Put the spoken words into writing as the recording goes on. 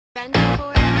Bend it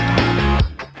for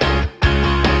it.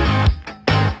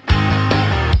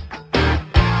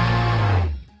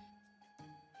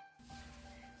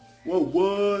 Well,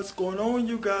 what's going on,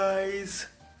 you guys?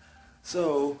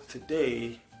 So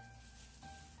today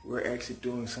we're actually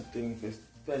doing something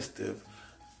festive,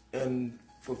 and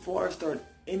before I start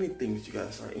anything with you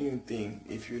guys,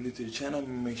 if you're new to the channel,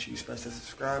 make sure you smash that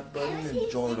subscribe button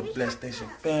and join the Blessed Nation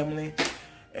family,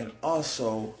 and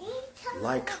also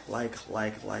like, I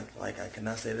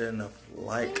cannot say that enough.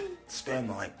 Like, spam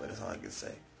the like button, that's all I can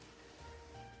say.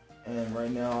 And right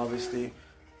now, obviously,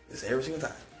 it's every single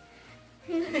time.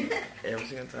 Every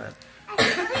single time.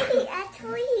 I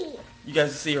tweet. You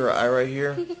guys see her eye right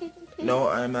here? No,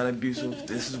 I am not abusive.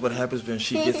 This is what happens when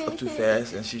she gets up too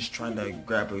fast and she's trying to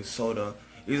grab a soda.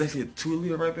 It was actually a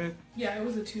 2-liter, right, babe? Yeah, it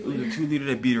was a 2 It was liter. a 2-liter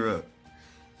that beat her up.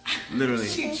 Literally.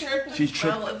 She tripped. She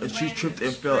tripped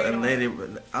and fell and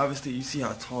landed. Obviously, you see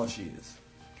how tall she is.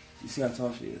 You see how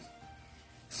tall she is.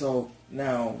 So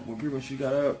now, when pretty much she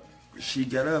got up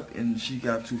and she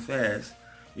got up too fast.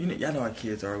 You know, y'all know how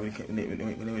kids are when they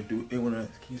want to.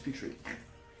 Can you speak straight?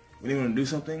 When they want to do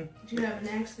something, Did you have an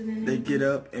accident? they get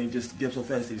up and just get up so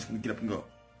fast they just want to get up and go.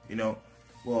 You know.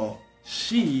 Well,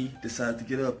 she decided to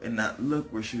get up and not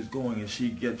look where she was going, and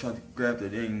she tried to grab the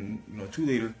dang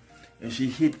 2-liter, and she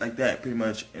hit like that pretty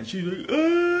much, and she's like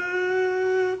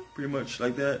pretty much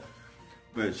like that,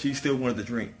 but she still wanted to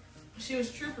drink. She was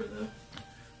trooper though.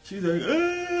 She's like,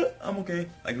 I'm okay.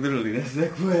 Like literally, that's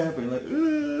exactly what happened. Like,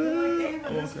 They're like,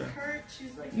 I'm does it okay. hurt?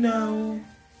 She's like, No.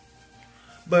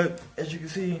 But as you can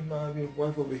see, my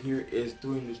wife over here is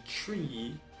doing the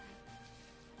tree.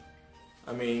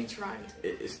 I mean, Trying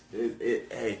to.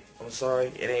 hey, I'm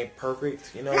sorry, it ain't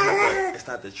perfect, you know, but it's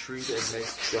not the tree that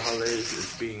makes the holidays,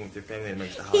 it's being with your family that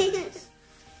makes the holidays.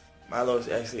 Milo's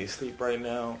actually asleep right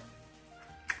now.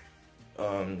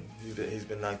 He's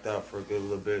been knocked out for a good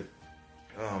little bit.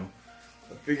 I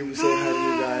figured we say hi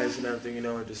to you guys and everything, you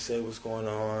know, just say what's going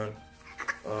on.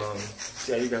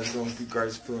 See how you guys are doing. If you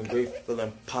guys feeling great,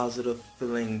 feeling positive,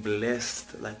 feeling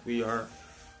blessed like we are.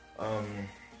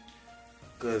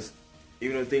 Because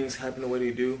even though things happen the way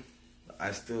they do,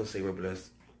 I still say we're blessed.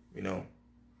 You know,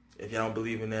 if y'all don't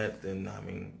believe in that, then I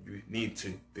mean, you need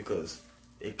to, because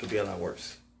it could be a lot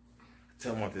worse. I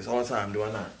tell them this all the time, do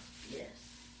I not? Yes.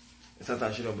 And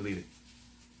sometimes you don't believe it.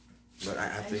 But I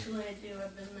have to. Actually, I do.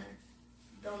 I've been there.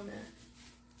 Done that.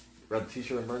 Read the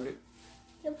t-shirt and burned it?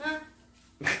 Huh?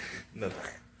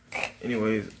 Nothing.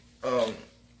 Anyways, yeah.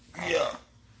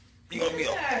 You gonna be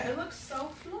Look at that. It looks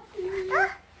so fluffy.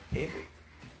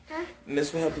 And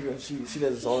that's what happens when she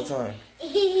does this all the time.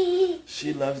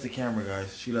 She loves the camera,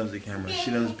 guys. She loves the camera.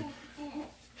 She loves.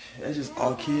 That's just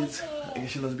all kids. I guess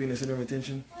she loves being the center of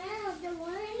attention. Wow, the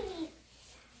white.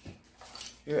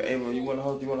 Here, Ava, you wanna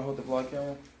hold the vlog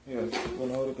camera? Here, you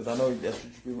wanna hold it? Cause I know that's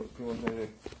what you pretty much gonna do.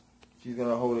 She's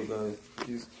gonna hold it, guys.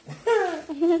 She's.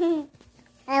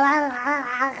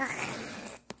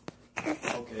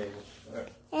 Okay. All right.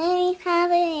 And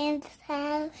have it in the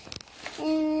house.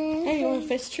 Hey, you want a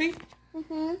fish tree?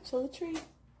 Mm-hmm. Show the tree.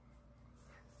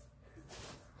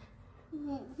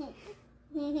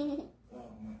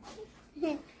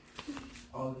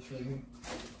 All the training.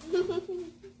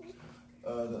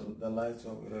 The lights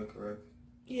over there, correct?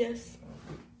 Yes.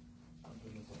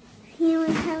 He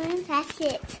was coming past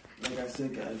it. Like I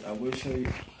said, guys, I will show you.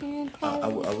 And I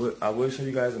will show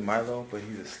you guys Milo, but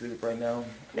he's asleep right now.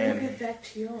 We'll And get back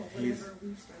to y'all he's- whenever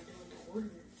we start doing the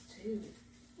ordinance too.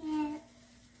 yeah.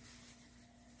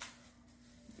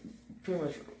 pretty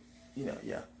much,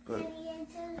 yeah. But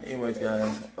anyways,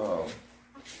 guys,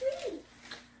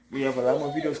 we have a lot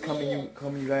more videos coming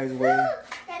you guys' way.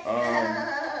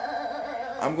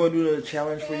 I'm gonna do another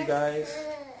challenge for you guys,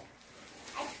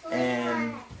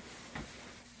 and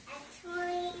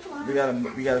we got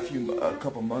a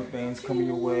couple mukbangs coming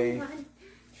your way.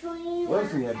 What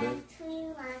else do we have, babe?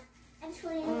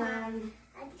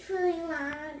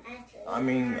 I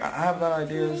mean, I have a lot of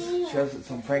ideas. She has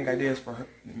some prank ideas for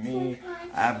me.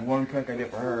 I have one prank idea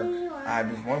for her. I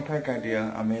have this one prank idea.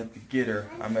 I'm gonna have to get her.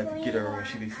 I'm gonna have to get her when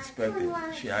she least expect it.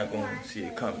 She not gonna see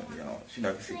it coming, you know. She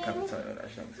not gonna see it coming. Tell her that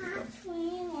she not gonna see it coming.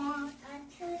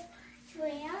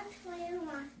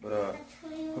 But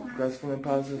hope you guys feeling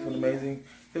positive, feeling amazing,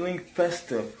 feeling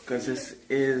festive, because this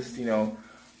is,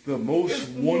 the most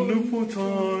wonderful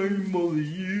time of the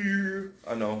year.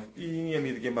 I know. You need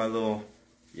me to get my little.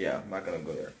 Yeah, I'm not gonna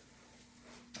go there.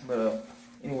 But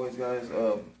anyways, guys,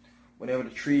 whenever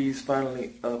the tree's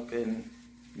finally up and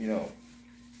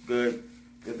good,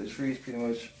 because the tree's pretty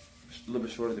much a little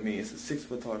bit shorter than me. It's a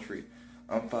 6-foot tall tree.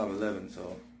 I'm 5'11",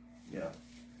 so yeah.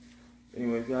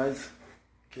 Anyways, guys,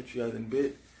 catch you guys in a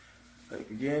bit. Like,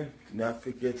 again, do not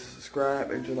forget to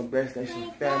subscribe and join the Blessed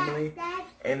Nation family.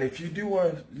 And if you do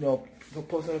want to,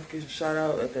 post notification shout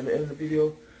out at the end of the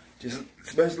video, just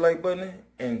smash the like button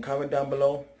and comment down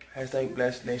below. Hashtag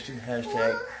Blessed Nation,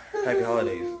 hashtag Happy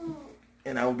Holidays.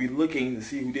 And I will be looking to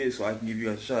see who did so I can give you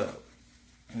guys a shout out.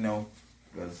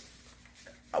 Because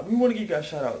we want to give you guys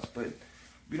shout outs, but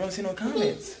we don't see no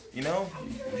comments. If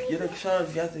you get a shout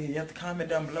out, you have to comment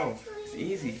down below. It's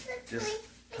easy. Just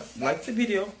like the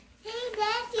video,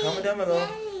 comment down below,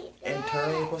 and turn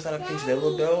on your post notifications. That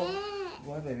little bell.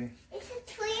 What, baby? It's a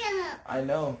tree. I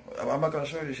know. I'm not gonna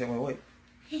show you this yet. Wait.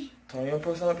 Turn on your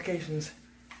post notifications,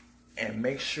 and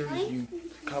make sure you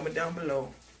comment down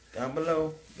below,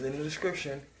 within the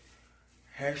description,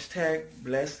 hashtag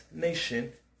Blessed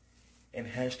Nation, and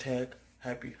hashtag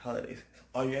Happy Holidays. That's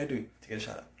all you gotta do to get a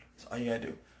shout out. That's all you gotta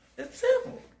do. It's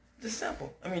simple. Just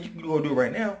simple. I mean, you can go do it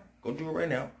right now. Go do it right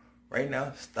now. Right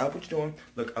now. Stop what you're doing.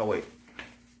 Look, I'll wait.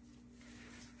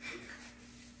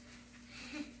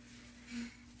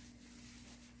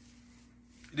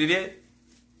 You did it?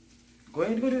 Go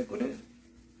ahead and go do it.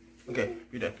 Okay,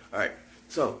 you're done. Alright.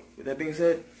 So, with that being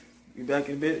said, be back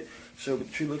in a bit. Show what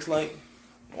the tree looks like.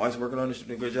 My wife's working on this. She's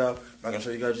doing a good job. I'm not going to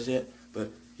show you guys just yet.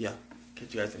 But, yeah.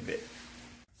 Catch you guys in a bit.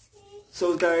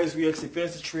 So, guys, we actually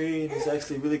finished the tree. And it's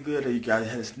actually really good that you guys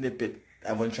had a snippet.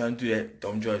 I wasn't trying to do that.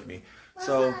 Don't judge me.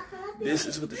 So, this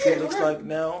is what the tree looks like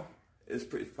now. It's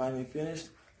pretty finally finished.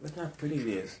 Look how pretty it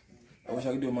is. I wish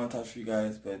I could do a montage for you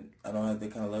guys, but I don't have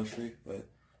that kind of luxury. But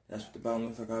that's what the bottom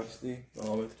looks like, obviously. Go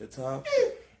all the way to the top.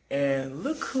 And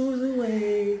look who's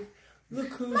away. Look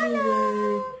who's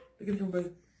away. Look at him,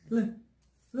 brother. Look.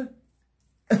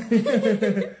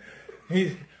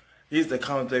 He's the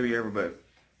common baby ever, but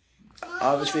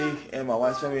obviously, in my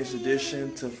wife's family, it's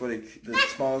tradition for the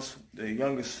smallest, the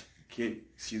youngest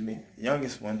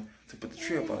one, to put the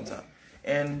tree up on top.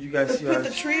 And you guys see put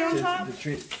the tree on top? The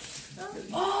tree.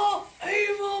 Oh,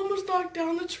 Ava almost knocked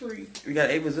down the tree. We got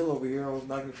Ava Zilla over here almost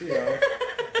knocking the tree down.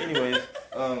 Anyways,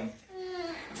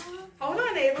 hold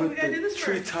on, Ava. We gotta do this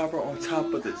tree first. topper on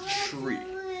top of the tree.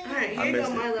 Alright, here I you go,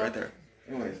 missed it Milo. right there.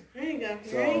 Anyways, There you go.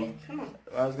 so Ready? Come on.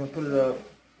 I was gonna put it up.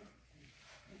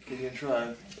 Give you a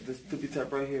try. This tippy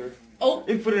tap right here. Oh.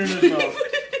 He put it in his mouth.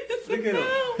 Look at him.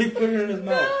 He put it in his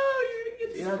mouth. No,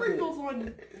 you're gonna get sprinkles on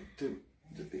it.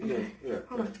 Here.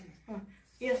 Hold on.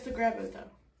 He has to grab it though.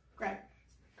 Grab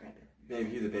it. Baby,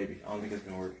 he's a baby. I don't think it's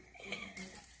gonna work.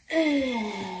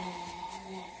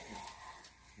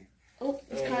 Oh,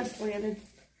 it's kind of slanted.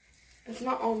 It's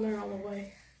not on there all the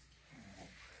way.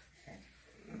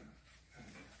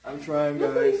 I'm trying,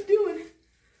 Look what he's guys. doing.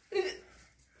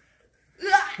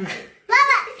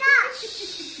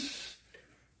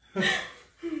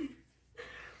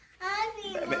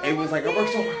 Ava's like,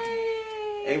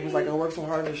 I work so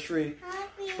hard on this tree.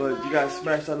 But you guys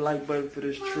smash that like button for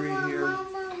this tree here.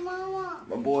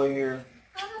 My boy here.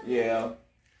 Yeah.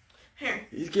 Here.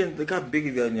 Look how big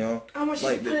he's gotten, y'all. I want you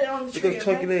to put it on the tree. Look at his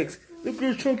chunky legs. Look at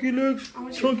his chunky legs. I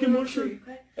want you Chunky to put it on the motion. tree,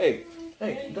 okay?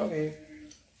 Hey, come here.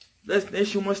 Then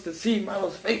she wants to see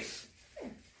Milo's face.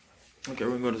 Okay,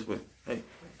 we're gonna go this way. Hey,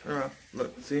 turn around.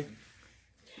 Look, see?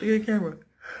 Look at the camera.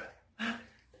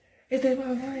 Is that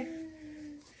my wife?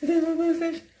 Is that my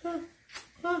PlayStation?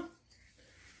 Huh?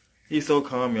 He's so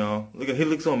calm, y'all. Look at he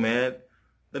looks so mad.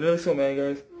 Doesn't he look so mad,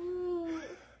 guys?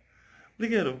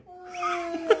 Look at him.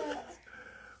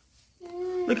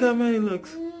 Look how mad he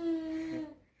looks.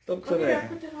 Stop so mad.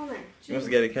 Put that on there. You want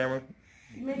to get a camera?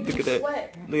 Look at that.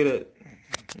 Sweat. Look at that.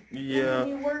 Yeah.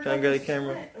 Trying to get a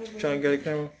camera. Trying to get a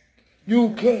camera.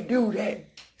 You can't do that.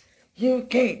 You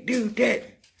can't do that.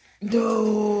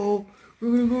 No.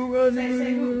 We're gonna go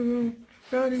running.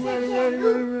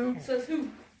 Says who?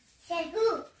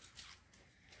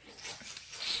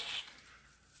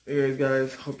 Anyways,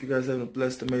 guys, hope you guys having a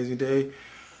blessed, amazing day.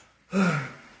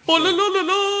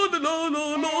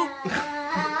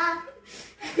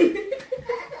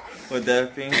 With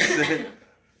that being said,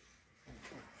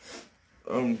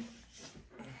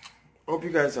 hope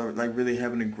you guys are like really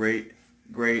having a great,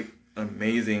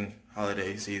 amazing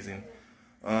holiday season.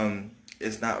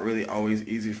 It's not really always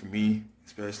easy for me,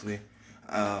 especially.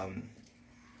 I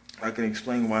can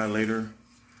explain why later,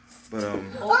 but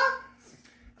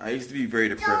I used to be very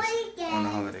depressed on the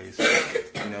holidays.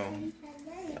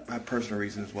 I have personal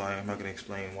reasons why. I'm not gonna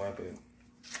explain why, but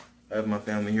I have my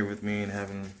family here with me, and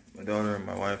having my daughter and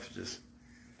my wife just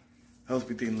helps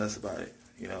me think less about it.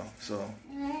 So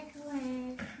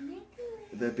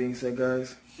with that being said,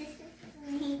 guys,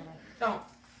 Don't.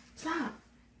 Stop.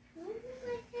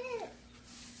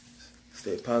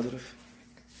 stay positive,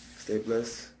 stay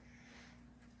blessed,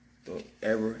 Don't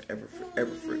ever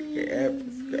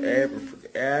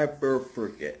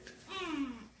forget.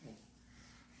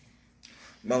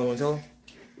 Milo, wanna tell him?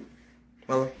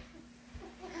 Milo,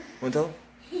 wanna tell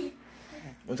him?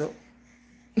 Wanna tell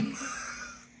him?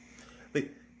 Look,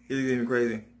 he's looking at me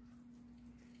crazy.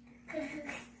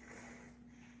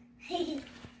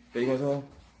 But you gonna tell him?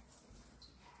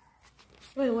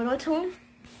 Wait, what do I tell him?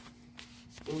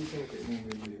 What do you think in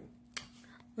the video?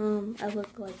 I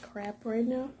look like crap right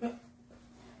now.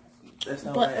 That's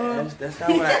not what I asked. That's not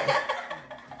what I.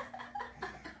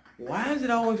 Why is it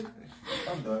always?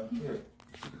 I'm done. Here.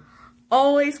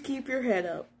 Always keep your head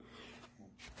up.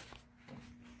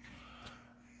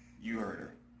 You heard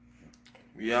her.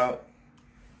 We out.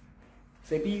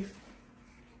 Say peace.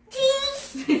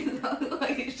 Peace.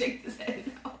 I can shake his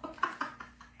head now.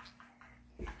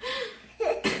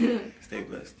 Stay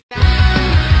blessed.